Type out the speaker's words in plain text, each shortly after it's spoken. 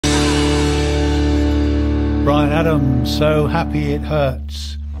Brian Adams, So Happy It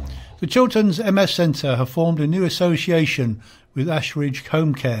Hurts. The Chilterns MS Centre have formed a new association with Ashridge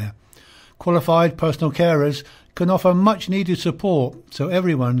Home Care. Qualified personal carers can offer much needed support so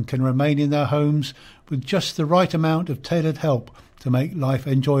everyone can remain in their homes with just the right amount of tailored help to make life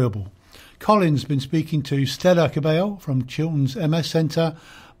enjoyable. Colin's been speaking to Stella Cabell from Chilterns MS Centre,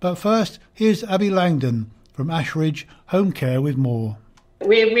 but first here's Abby Langdon from Ashridge Home Care with more.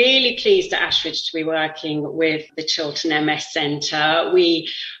 We're really pleased at Ashridge to be working with the Chilterns MS Centre. We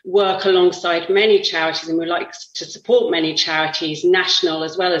work alongside many charities and we like to support many charities, national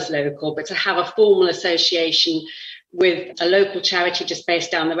as well as local, but to have a formal association with a local charity just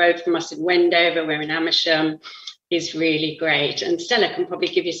based down the road from us in Wendover, we're in Amersham, is really great. And Stella can probably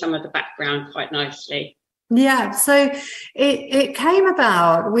give you some of the background quite nicely. Yeah, so it came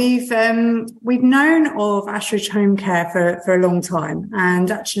about. We've known of Ashridge Home Care for a long time,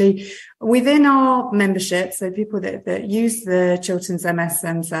 and actually within our membership, so people that use the Chilterns MS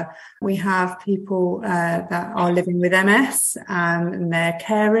Centre, we have people that are living with MS and they're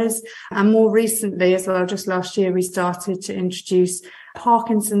carers, and more recently as well, just last year, we started to introduce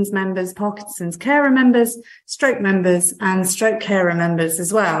Parkinson's members, Parkinson's carer members, stroke members, and stroke carer members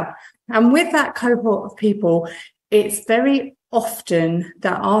as well. And with that cohort of people, it's very often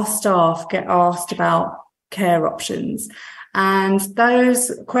that our staff get asked about care options. And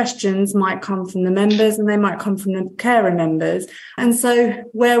those questions might come from the members and they might come from the carer members. And so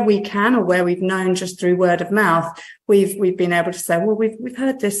where we can, or where we've known just through word of mouth, we've been able to say, well, we've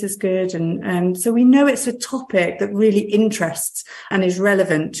heard this is good. And so we know it's a topic that really interests and is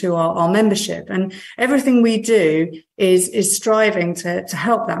relevant to our membership. And everything we do is striving to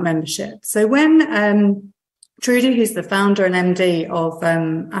help that membership. So when Trudy, who's the founder and MD of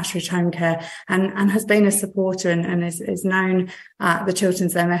Ashridge Home Care and has been a supporter and is known at the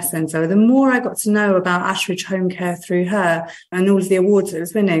Chilterns MS Centre, the more I got to know about Ashridge Home Care through her and all of the awards it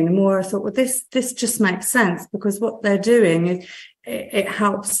was winning, the more I thought, well, this just makes sense, because what they're doing is it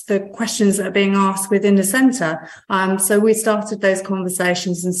helps the questions that are being asked within the centre. So we started those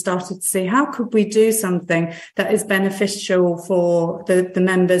conversations and started to see how could we do something that is beneficial for the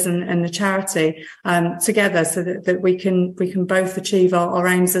members and the charity together, so that we can both achieve our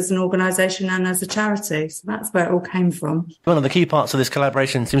aims as an organisation and as a charity. So that's where it all came from. One of the key parts of this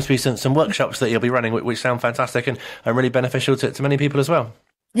collaboration seems to be some workshops that you'll be running, which sound fantastic and really beneficial to many people as well.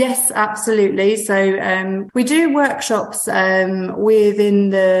 Yes, absolutely. So we do workshops within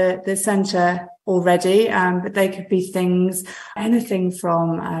the centre already, but they could be anything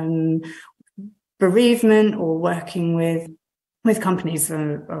from bereavement or working with companies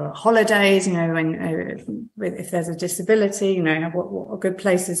for holidays, if there's a disability, what are good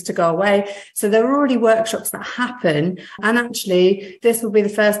places to go away. So there are already workshops that happen. And actually, this will be the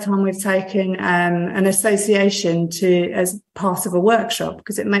first time we've taken an association as part of a workshop,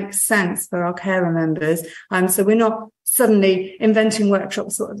 because it makes sense for our carer members. So we're not suddenly inventing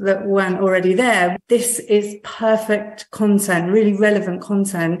workshops that weren't already there. This is perfect content, really relevant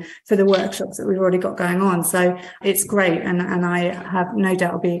content for the workshops that we've already got going on. So it's great. And I have no doubt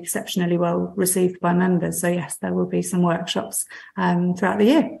it'll be exceptionally well received by members. So yes, there will be some workshops throughout the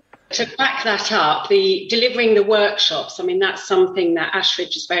year. To back that up, the delivering the workshops, that's something that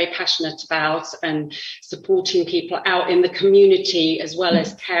Ashridge is very passionate about, and supporting people out in the community as well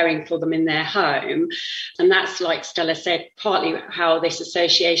as caring for them in their home. And that's, like Stella said, partly how this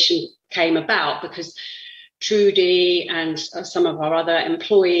association came about, because Trudy and some of our other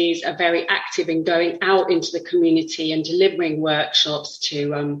employees are very active in going out into the community and delivering workshops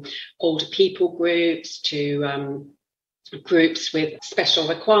to older people groups, to groups with special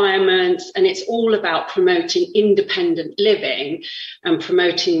requirements, and it's all about promoting independent living and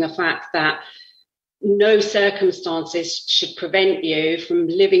promoting the fact that no circumstances should prevent you from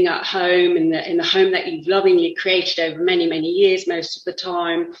living at home in the home that you've lovingly created over many, many years most of the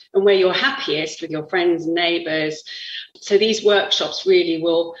time, and where you're happiest with your friends and neighbours. So these workshops really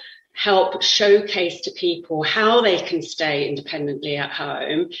will help showcase to people how they can stay independently at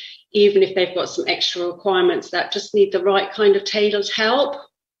home, even if they've got some extra requirements that just need the right kind of tailored help.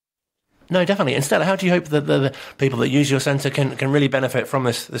 No, definitely. And Stella, how do you hope that the people that use your centre can really benefit from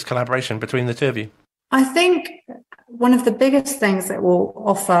this collaboration between the two of you? I think one of the biggest things that we'll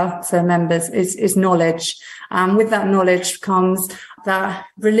offer to members is knowledge. With that knowledge comes that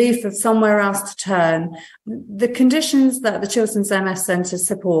relief of somewhere else to turn. The conditions that the Chilterns MS Centre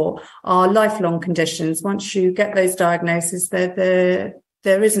support are lifelong conditions. Once you get those diagnoses, the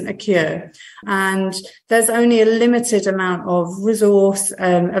there isn't a cure, and there's only a limited amount of resource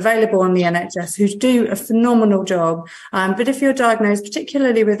available on the NHS who do a phenomenal job. But if you're diagnosed,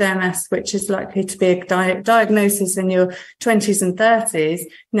 particularly with MS, which is likely to be a diagnosis in your 20s and 30s,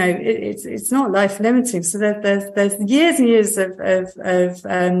 it's not life limiting. So there's years and years of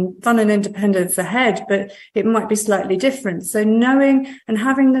fun and independence ahead, but it might be slightly different. So knowing and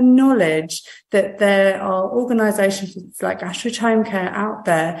having the knowledge that there are organisations like Ashridge Home Care out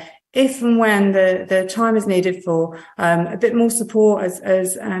there, if and when the time is needed for a bit more support,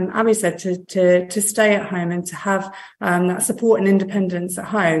 as Abby said, to stay at home and to have that support and independence at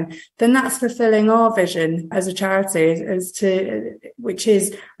home, then that's fulfilling our vision as a charity, which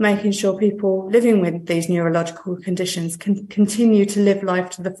is making sure people living with these neurological conditions can continue to live life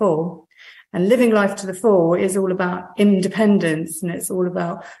to the full. And living life to the full is all about independence, and it's all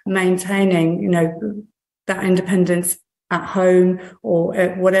about maintaining, that independence at home or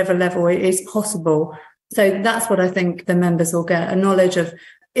at whatever level it is possible. So that's what I think the members will get, a knowledge of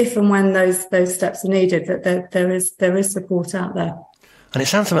if and when those steps are needed, that there is support out there. And it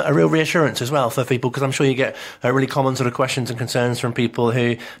sounds like a real reassurance as well for people, because I'm sure you get really common sort of questions and concerns from people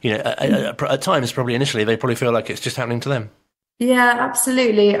who, at times, probably initially, they probably feel like it's just happening to them. Yeah,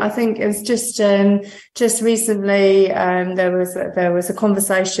 absolutely. I think it was just recently there was a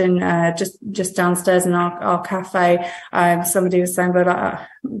conversation just downstairs in our cafe. Somebody was saying, "But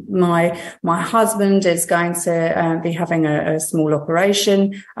my husband is going to be having a small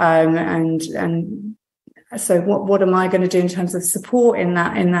operation, and so what am I going to do in terms of support in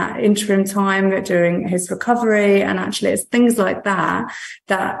that interim time during his recovery?" And actually, it's things like that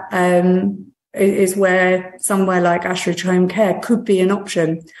is where somewhere like Ashridge Home Care could be an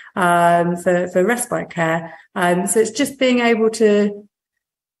option for respite care. So it's just being able to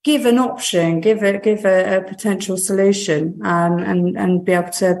give an option, give a potential solution, and be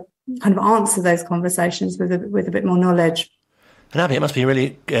able to kind of answer those conversations with a bit more knowledge. And Abby, it must be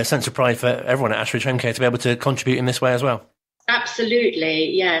really a sense of pride for everyone at Ashridge Home Care to be able to contribute in this way as well.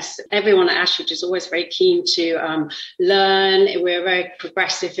 Absolutely, yes. Everyone at Ashridge is always very keen to learn. We're very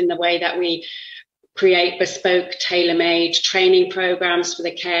progressive in the way that we create bespoke, tailor-made training programs for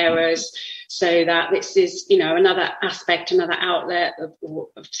the carers, so that this is, another aspect, another outlet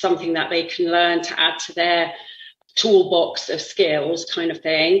of something that they can learn to add to their toolbox of skills, kind of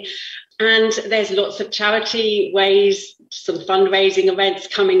thing. And there's lots of charity ways, some fundraising events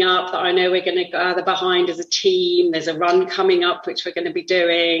coming up that I know we're going to gather behind as a team. There's a run coming up, which we're going to be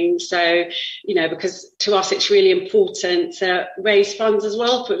doing. So, because to us, it's really important to raise funds as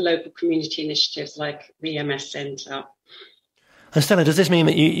well for local community initiatives like the MS Centre. And Stella, does this mean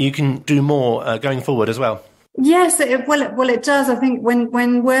that you can do more going forward as well? Yes, it does. I think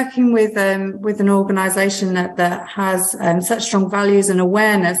when working with an organisation that has such strong values and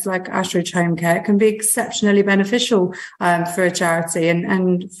awareness like Ashridge Home Care, it can be exceptionally beneficial for a charity,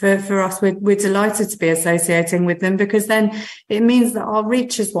 and for us, we're delighted to be associating with them, because then it means that our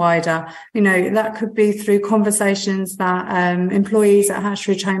reach is wider. That could be through conversations that employees at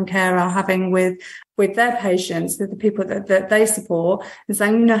Ashridge Home Care are having with their patients, with the people that they support, and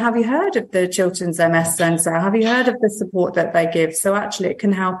saying, have you heard of the Chilterns MS Centre? Have you heard of the support that they give? So actually it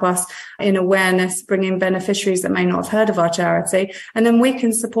can help us in awareness, bring in beneficiaries that may not have heard of our charity, and then we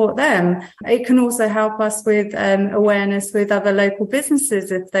can support them. It can also help us with awareness with other local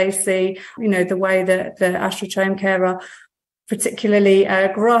businesses if they see, the way that the Ashridge Home Care are particularly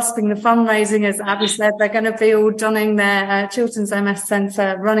grasping the fundraising. As Abby said, they're going to be all donning their Chilterns MS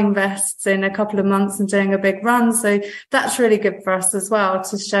Centre running vests in a couple of months and doing a big run. So that's really good for us as well,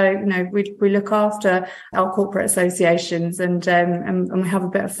 to show, we look after our corporate associations and we have a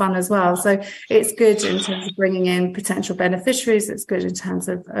bit of fun as well. So it's good in terms of bringing in potential beneficiaries. It's good in terms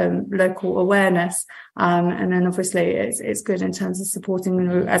of local awareness. And then obviously it's good in terms of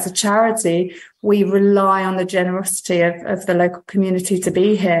supporting. As a charity, we rely on the generosity of the local community to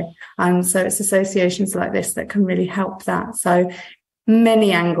be here. So it's associations like this that can really help that. So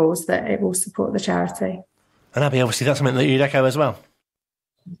many angles that it will support the charity. And Abby, obviously that's something that you'd echo as well.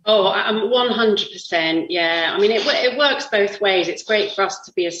 Oh, 100%. Yeah. I mean, it works both ways. It's great for us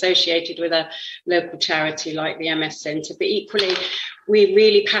to be associated with a local charity like the MS Centre, but equally, we're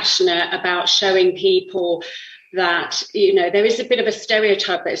really passionate about showing people that, there is a bit of a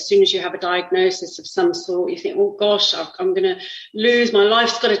stereotype that as soon as you have a diagnosis of some sort, you think, oh gosh, I'm going to lose, my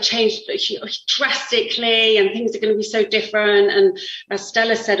life's got to change drastically and things are going to be so different. And as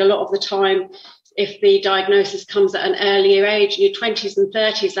Stella said, a lot of the time, if the diagnosis comes at an earlier age, in your 20s and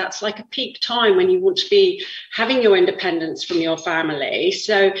 30s, that's like a peak time when you want to be having your independence from your family.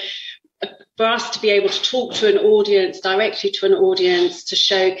 So for us to be able to talk to an audience, directly to an audience, to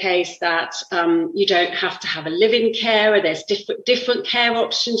showcase that you don't have to have a live-in carer. There's different care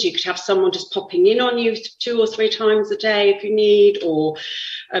options. You could have someone just popping in on you 2 or 3 times a day if you need, or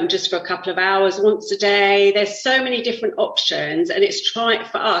just for a couple of hours once a day. There's so many different options, and it's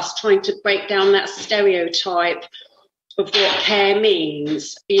trying to break down that stereotype of what care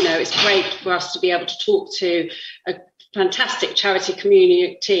means. It's great for us to be able to talk to a fantastic charity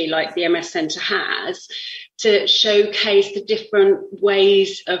community like the MS Centre has, to showcase the different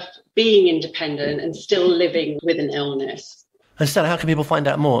ways of being independent and still living with an illness. And Stella, how can people find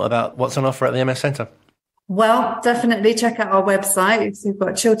out more about what's on offer at the MS Centre? Well, definitely check out our website. We've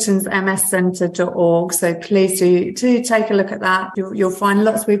got chilternsmscentre.org. So please do take a look at that. You'll find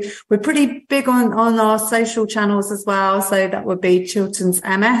lots. We're pretty big on our social channels as well. So that would be Chilterns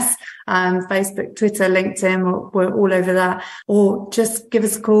MS, Facebook, Twitter, LinkedIn. We're all over that. Or just give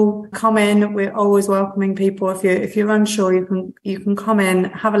us a call, come in. We're always welcoming people. If you're unsure, you can come in,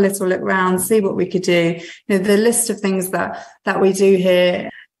 have a little look around, see what we could do. The list of things that we do here,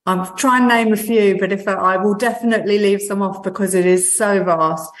 I'll try and name a few, but if I will definitely leave some off because it is so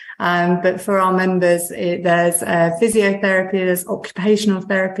vast. But for our members, there's physiotherapy, there's occupational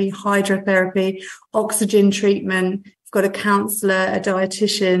therapy, hydrotherapy, oxygen treatment. We've got a counsellor, a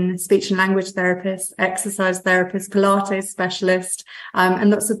dietitian, speech and language therapist, exercise therapist, Pilates specialist, and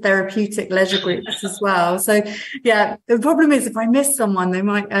lots of therapeutic leisure groups as well. So, yeah, the problem is if I miss someone, they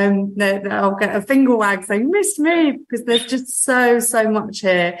might, I'll get a finger wag saying, missed me, because there's just so much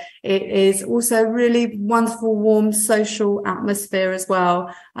here. It is also a really wonderful, warm social atmosphere as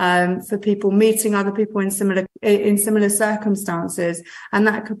well, for people meeting other people in similar circumstances. And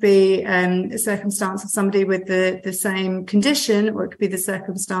that could be, a circumstance of somebody with the same condition, or it could be the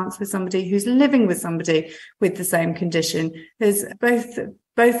circumstance with somebody who's living with somebody with the same condition. There's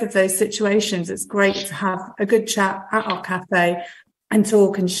both of those situations. It's great to have a good chat at our cafe and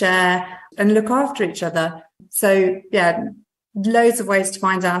talk and share and look after each other. So yeah, loads of ways to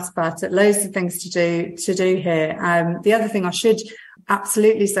find out about it, loads of things to do here. The other thing I should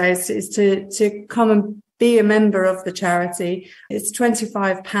absolutely say is to come and be a member of the charity. It's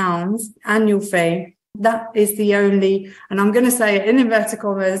 £25 annual fee. That is the only, and I'm going to say it in inverted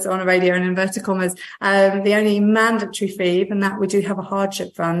commas on a radio, in inverted commas, the only mandatory fee, and that we do have a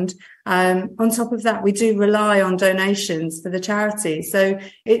hardship fund. On top of that, we do rely on donations for the charity. So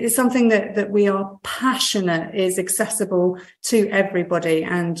it is something that we are passionate is accessible to everybody,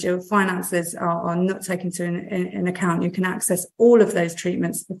 and your finances are not taken into account. You can access all of those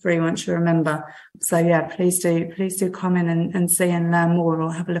treatments for free once you're a member. So yeah, please do come in and see and learn more,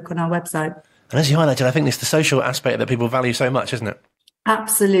 or have a look on our website. And as you highlighted, I think it's the social aspect that people value so much, isn't it?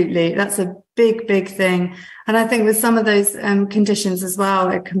 Absolutely. That's a big thing. And I think with some of those conditions as well,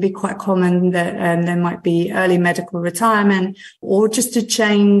 it can be quite common that there might be early medical retirement, or just a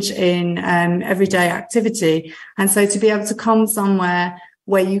change in everyday activity. And so to be able to come somewhere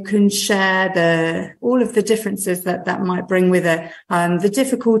where you can share all of the differences that might bring with it, the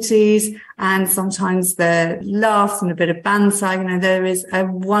difficulties, and sometimes the laughs and a bit of banter. There is a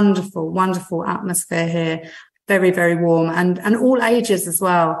wonderful atmosphere here. Very, very warm, and all ages as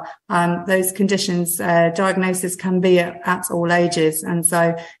well. Those conditions, diagnosis can be at all ages. And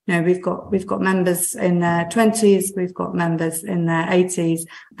so, we've got members in their 20s, we've got members in their 80s,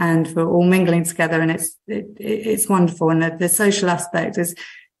 and we're all mingling together, and it's wonderful. And the social aspect is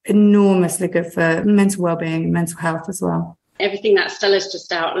enormously good for mental well-being, mental health as well. Everything that Stella's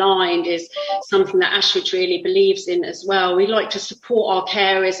just outlined is something that Ashridge really believes in as well. We like to support our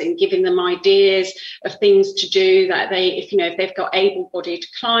carers in giving them ideas of things to do that if they've got able-bodied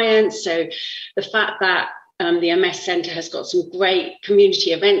clients. So the fact that the MS Centre has got some great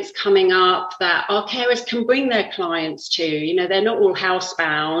community events coming up that our carers can bring their clients to. They're not all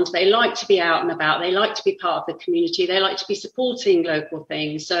housebound. They like to be out and about. They like to be part of the community. They like to be supporting local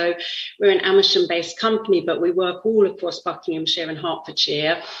things. So we're an Amersham-based company, but we work all across Buckinghamshire and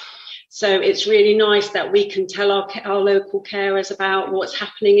Hertfordshire. So it's really nice that we can tell our local carers about what's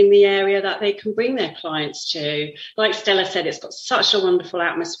happening in the area that they can bring their clients to. Like Stella said, it's got such a wonderful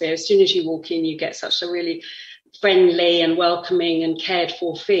atmosphere. As soon as you walk in, you get such a really friendly and welcoming and cared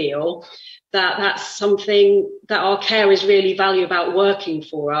for feel. That's something that our carers really value about working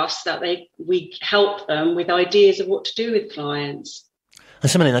for us, that we help them with ideas of what to do with clients. And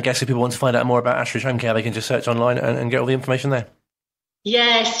similarly, I guess if people want to find out more about Ashridge Home Care, they can just search online and get all the information there.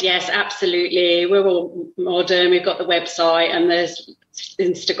 Yes, absolutely. We're all modern. We've got the website, and there's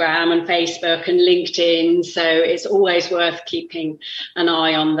Instagram and Facebook and LinkedIn. So it's always worth keeping an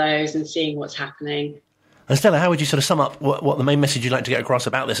eye on those and seeing what's happening. And Stella, how would you sort of sum up what the main message you'd like to get across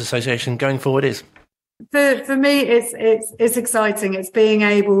about this association going forward is? For me, it's exciting. It's being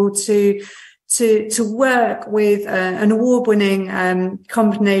able to work with an award-winning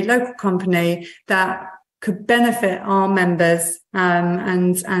local company that could benefit our members,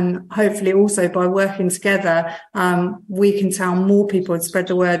 and hopefully also by working together, we can tell more people and spread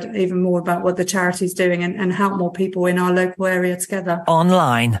the word even more about what the charity's doing and help more people in our local area together.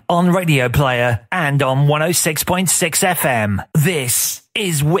 Online, on Radio Player, and on 106.6 FM. This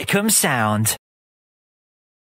is Wycombe Sound.